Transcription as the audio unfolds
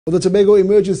Well, the Tobago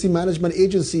Emergency Management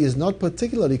Agency is not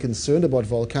particularly concerned about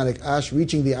volcanic ash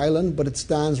reaching the island, but it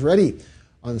stands ready.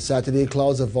 On Saturday,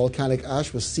 clouds of volcanic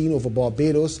ash were seen over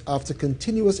Barbados after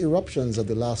continuous eruptions of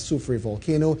the last Soufriere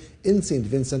Volcano in St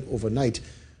Vincent overnight.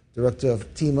 Director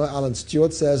of TEMA, Alan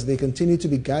Stewart, says they continue to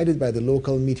be guided by the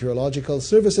local meteorological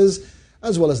services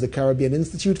as well as the Caribbean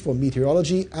Institute for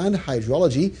Meteorology and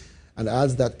Hydrology, and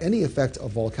adds that any effect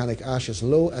of volcanic ash is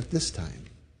low at this time.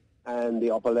 And the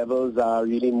upper levels are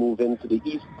really moving to the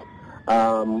east.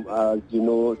 As you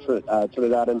know,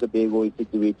 Trinidad and Tobago is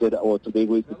situated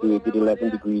 11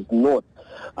 degrees north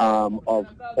of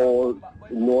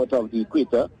the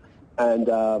equator,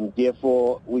 and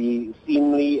therefore we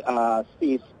seemingly are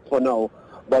safe for now.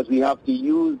 But we have to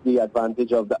use the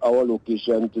advantage of our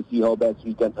location to see how best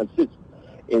we can assist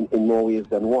in more ways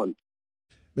than one.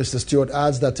 Mr. Stewart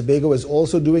adds that Tobago is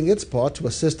also doing its part to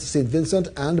assist St Vincent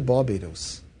and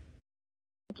Barbados.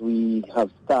 We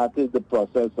have started the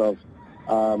process of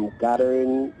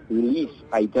gathering relief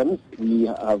items. We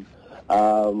have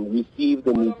received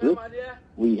the needs list.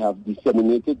 We have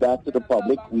disseminated that to the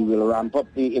public. We will ramp up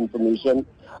the information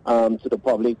to the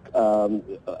public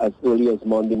as early as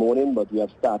Monday morning, but we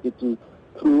have started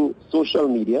through social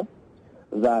media,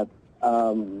 that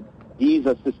these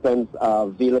assistance are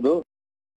available.